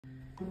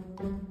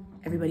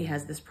Everybody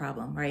has this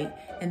problem, right?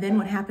 And then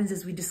what happens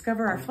is we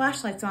discover our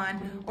flashlight's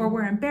on, or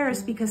we're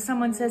embarrassed because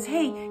someone says,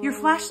 hey, your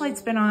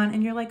flashlight's been on,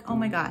 and you're like, oh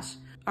my gosh.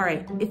 All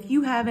right, if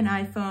you have an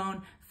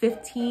iPhone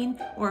 15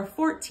 or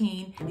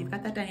 14, and you've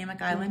got that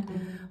dynamic island,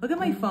 look at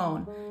my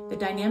phone. The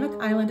dynamic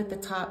island at the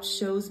top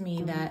shows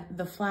me that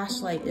the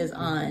flashlight is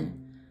on.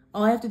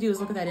 All I have to do is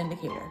look at that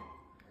indicator.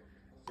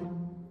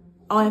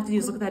 All I have to do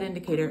is look at that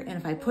indicator, and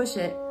if I push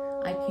it,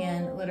 I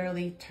can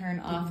literally turn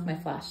off my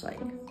flashlight.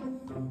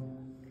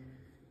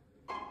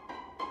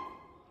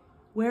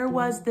 Where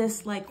was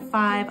this like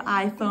 5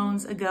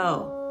 iPhones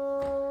ago?